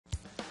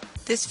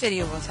This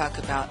video will talk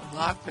about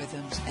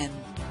logarithms and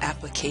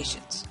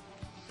applications.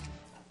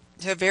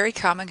 So a very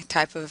common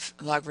type of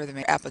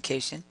logarithmic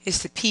application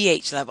is the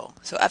pH level.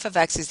 So f of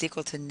x is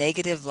equal to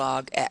negative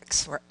log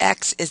x, where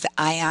x is the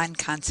ion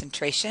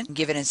concentration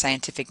given in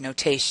scientific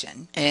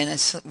notation. And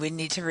we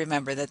need to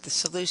remember that the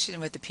solution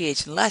with the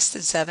pH less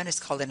than 7 is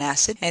called an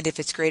acid, and if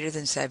it's greater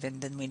than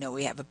 7, then we know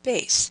we have a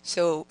base.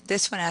 So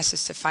this one asks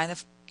us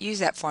to use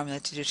that formula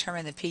to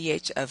determine the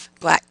pH of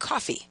black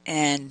coffee,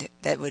 and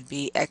that would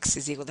be x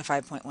is equal to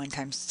 5.1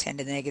 times 10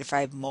 to the negative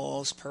 5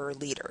 moles per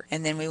liter.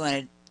 And then we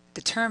want to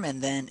determine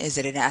then, is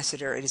it an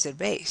acid or is it a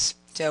base?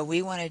 So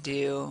we want to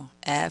do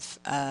f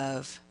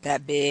of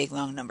that big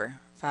long number,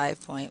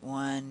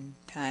 5.1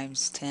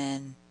 times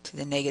 10 to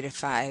the negative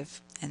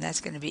 5, and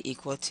that's going to be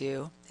equal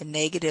to the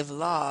negative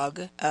log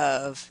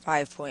of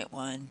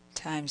 5.1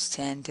 times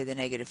 10 to the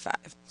negative 5.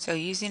 So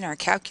using our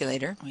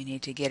calculator, we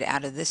need to get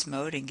out of this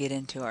mode and get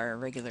into our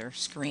regular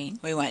screen.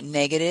 We want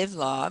negative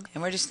log,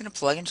 and we're just going to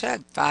plug and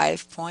chug.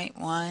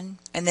 5.1,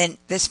 and then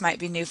this might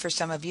be new for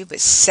some of you, but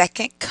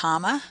second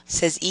comma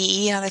says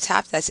EE on the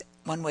top. That's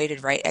one way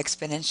to write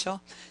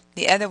exponential.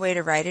 The other way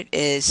to write it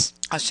is,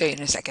 I'll show you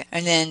in a second.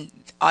 And then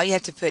all you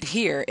have to put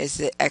here is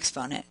the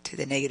exponent to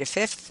the negative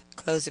fifth,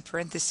 close the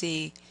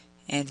parenthesis,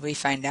 and we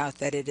find out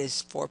that it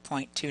is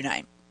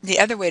 4.29. The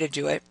other way to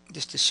do it,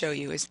 just to show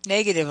you, is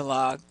negative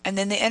log, and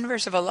then the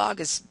inverse of a log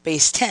is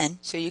base 10.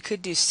 So you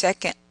could do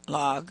second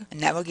log, and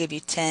that will give you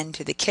 10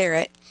 to the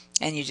caret,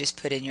 and you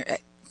just put in your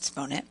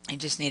exponent. You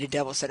just need a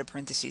double set of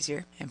parentheses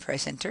here and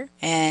press enter,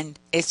 and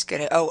it's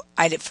gonna, oh,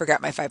 I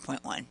forgot my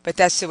 5.1, but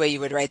that's the way you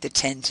would write the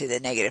 10 to the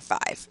negative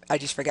 5. I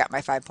just forgot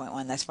my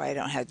 5.1, that's why I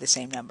don't have the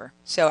same number.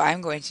 So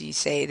I'm going to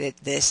say that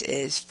this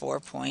is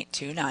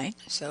 4.29.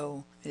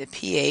 So the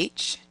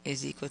pH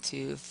is equal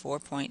to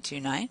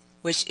 4.29,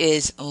 which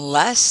is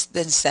less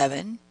than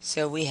 7,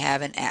 so we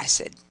have an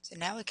acid. So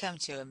now we come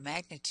to a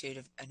magnitude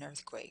of an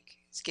earthquake.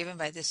 It's given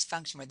by this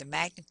function where the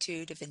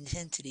magnitude of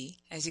intensity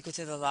is equal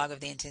to the log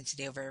of the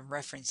intensity over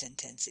reference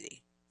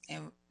intensity.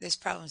 And this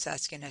problem is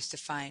asking us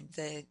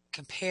to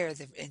compare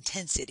the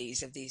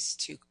intensities of these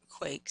two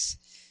quakes.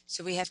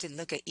 So we have to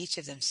look at each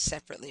of them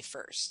separately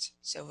first.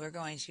 So we're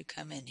going to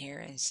come in here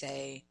and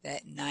say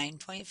that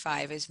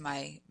 9.5 is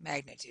my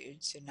magnitude.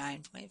 So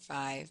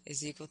 9.5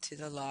 is equal to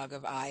the log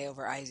of I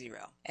over I0.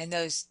 And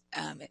those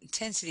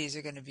intensities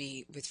are going to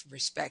be with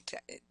respect to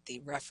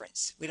the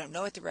reference. We don't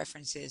know what the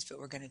reference is, but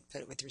we're going to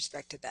put it with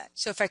respect to that.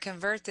 So if I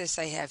convert this,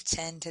 I have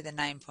 10 to the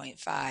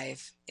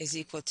 9.5 is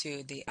equal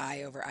to the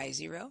I over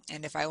I0.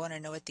 And if I want to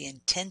know what the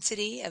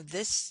intensity of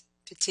this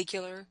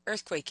particular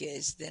earthquake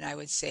is, then I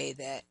would say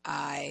that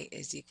I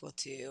is equal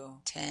to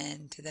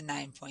 10 to the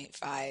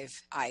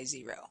 9.5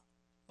 I0,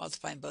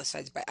 multiplying both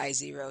sides by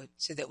I0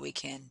 so that we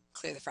can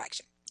clear the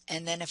fraction.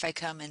 And then if I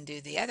come and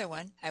do the other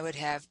one, I would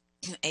have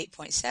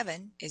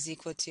 8.7 is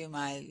equal to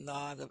my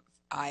log of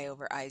I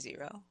over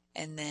I0.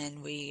 And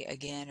then we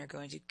again are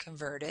going to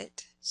convert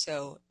it.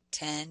 So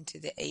 10 to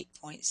the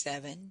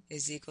 8.7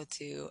 is equal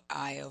to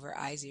I over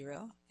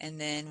I0. And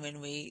then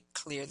when we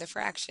clear the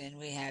fraction,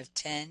 we have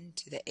 10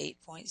 to the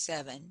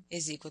 8.7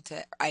 is equal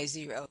to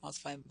I0,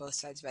 multiplying both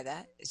sides by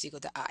that, is equal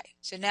to I.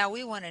 So now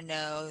we want to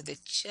know the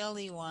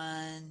Chile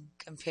one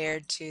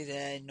compared to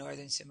the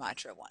Northern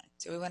Sumatra one.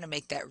 So we want to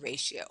make that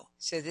ratio.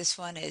 So this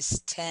one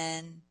is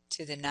 10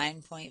 to the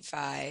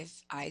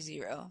 9.5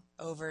 I0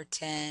 over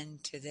 10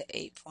 to the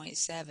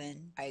 8.7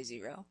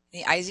 I0.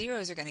 The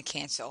I0s are going to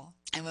cancel,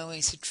 and when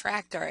we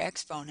subtract our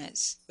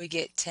exponents, we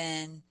get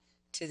 10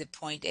 to the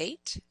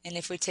 0.8, and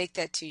if we take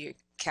that to your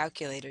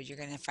calculator, you're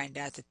going to find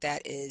out that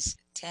that is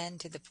 10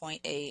 to the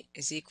 0.8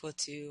 is equal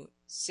to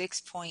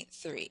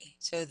 6.3.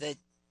 So the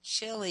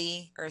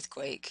Chile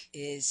earthquake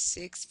is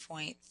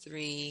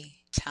 6.3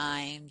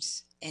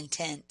 times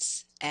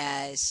intense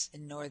as the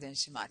Northern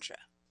Sumatra.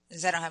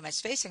 Since I don't have much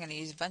space, I'm going to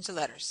use a bunch of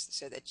letters.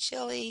 So the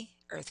Chile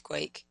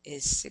earthquake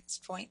is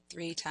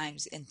 6.3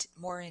 times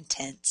more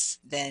intense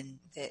than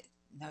the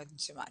Northern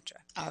Sumatra.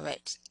 All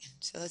right,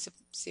 so let's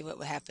see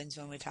what happens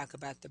when we talk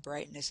about the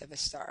brightness of a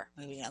star.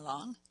 Moving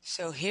along.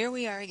 So here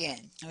we are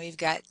again. We've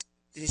got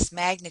this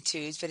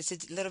magnitudes, but it's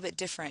a little bit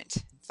different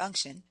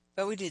function,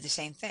 but we do the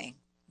same thing.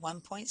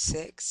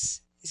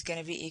 1.6 is going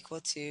to be equal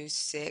to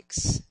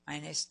 6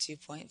 minus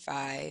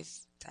 2.5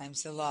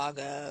 times the log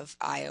of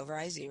I over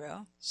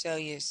I0. So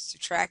you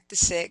subtract the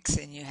 6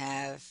 and you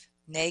have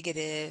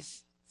negative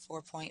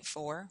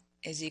 4.4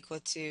 is equal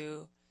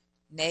to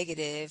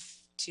negative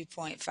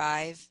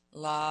 2.5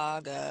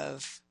 log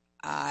of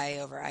I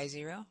over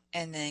I0.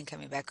 And then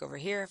coming back over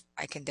here,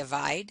 I can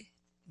divide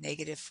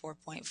negative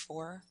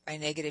 4.4 by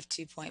negative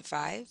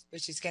 2.5,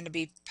 which is going to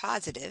be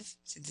positive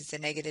since it's a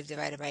negative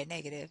divided by a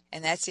negative,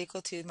 and that's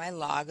equal to my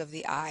log of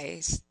the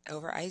i's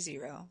over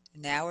I0.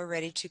 Now we're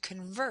ready to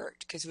convert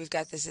because we've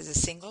got this as a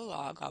single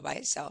log all by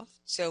itself.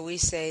 So we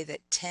say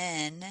that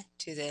 10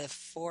 to the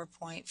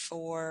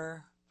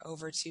 4.4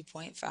 over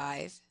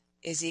 2.5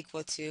 is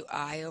equal to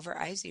I over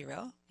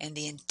I0, and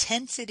the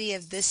intensity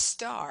of this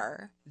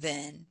star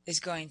then is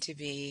going to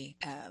be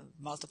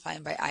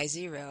multiplying by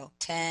I0,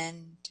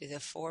 10 to the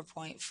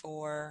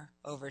 4.4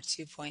 over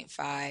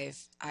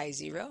 2.5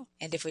 I0,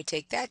 and if we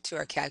take that to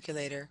our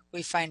calculator,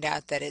 we find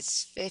out that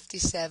it's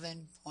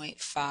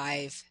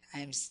 57.5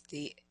 times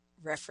the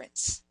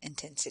reference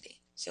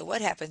intensity. So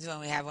what happens when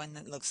we have one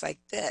that looks like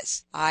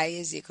this? I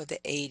is equal to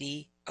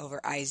 80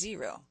 over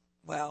I0.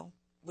 Well,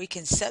 we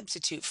can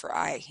substitute for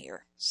I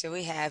here. So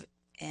we have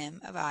m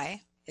of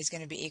I is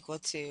going to be equal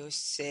to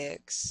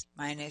 6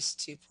 minus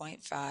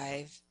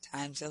 2.5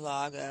 times the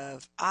log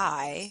of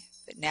I,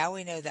 but now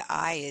we know that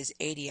I is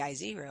 80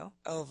 I0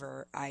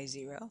 over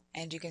I0,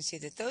 and you can see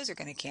that those are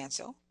going to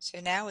cancel.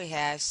 So now we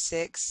have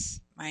 6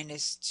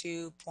 minus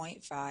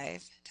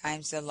 2.5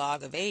 times the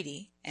log of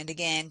 80, and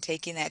again,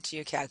 taking that to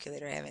your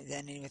calculator. I haven't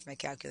done any with my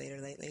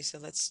calculator lately, so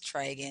let's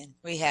try again.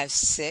 We have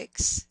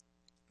 6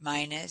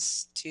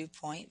 minus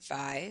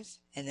 2.5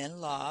 and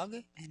then log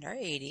and our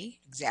 80,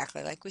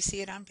 exactly like we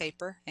see it on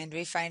paper, and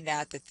we find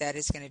out that that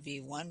is going to be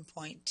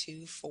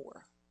 1.24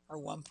 or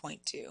 1.2.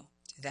 So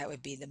that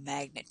would be the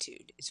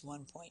magnitude is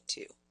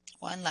 1.2.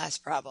 One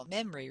last problem,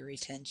 memory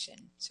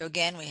retention. So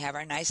again, we have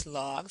our nice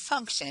log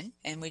function,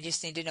 and we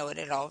just need to know what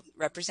it all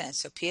represents.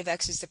 So P of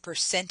X is the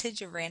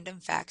percentage of random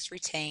facts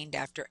retained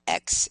after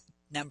X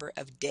number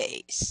of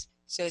days.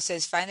 So it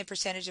says find the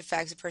percentage of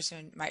facts a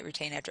person might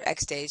retain after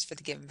X days for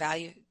the given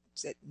value.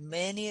 So that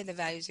many of the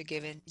values are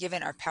given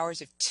are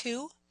powers of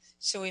 2.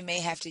 So we may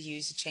have to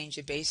use a change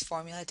the base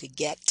formula to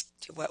get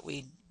to what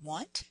we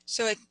want.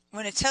 So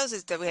when it tells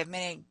us that we have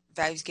many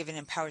values given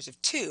in powers of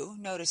 2,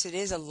 notice it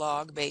is a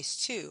log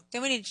base 2.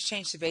 Then we need to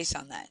change the base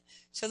on that.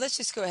 So let's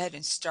just go ahead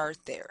and start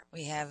there.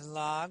 We have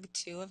log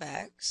 2 of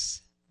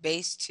X,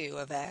 base 2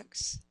 of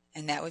X,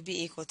 and that would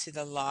be equal to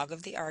the log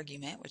of the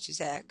argument, which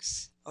is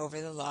X, over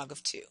the log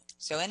of 2.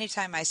 So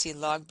anytime I see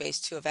log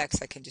base 2 of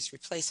X, I can just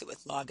replace it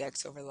with log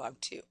X over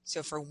log 2.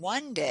 So for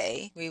one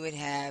day, we would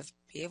have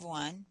P of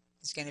 1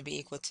 is going to be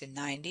equal to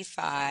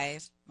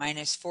 95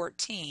 minus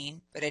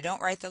 14, but I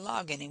don't write the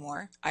log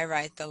anymore. I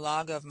write the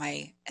log of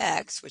my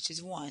X, which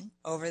is 1,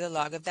 over the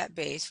log of that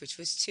base, which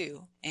was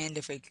 2. And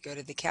if we go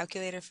to the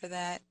calculator for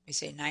that, we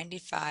say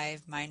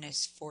 95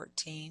 minus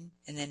 14,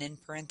 and then in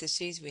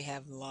parentheses, we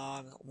have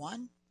log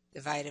 1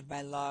 divided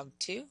by log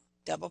 2,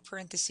 double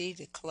parenthesis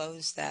to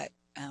close that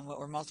what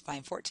we're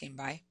multiplying 14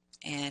 by,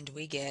 and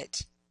we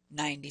get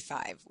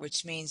 95,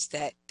 which means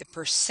that the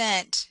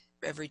percent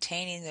of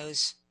retaining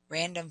those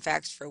random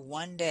facts for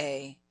one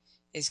day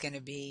is going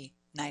to be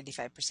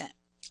 95%.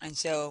 And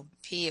so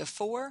P of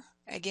 4,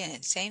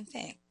 again, same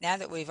thing. Now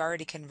that we've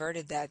already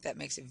converted that, that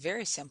makes it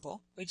very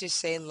simple. We just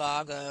say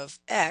log of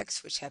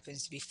X, which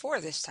happens to be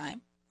 4 this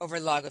time, over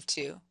log of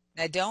 2.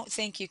 Now don't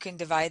think you can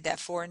divide that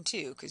 4 and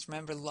 2, because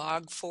remember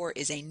log 4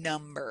 is a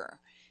number.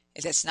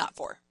 That's not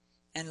 4.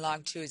 And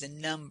log 2 is a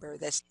number.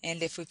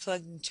 And if we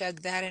plug and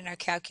chug that in our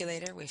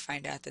calculator, we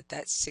find out that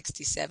that's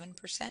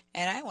 67%.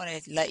 And I want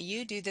to let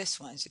you do this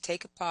one. So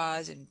take a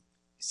pause and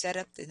set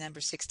up the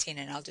number 16,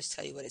 and I'll just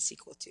tell you what it's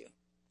equal to.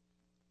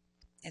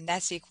 And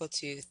that's equal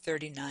to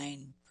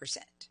 39%.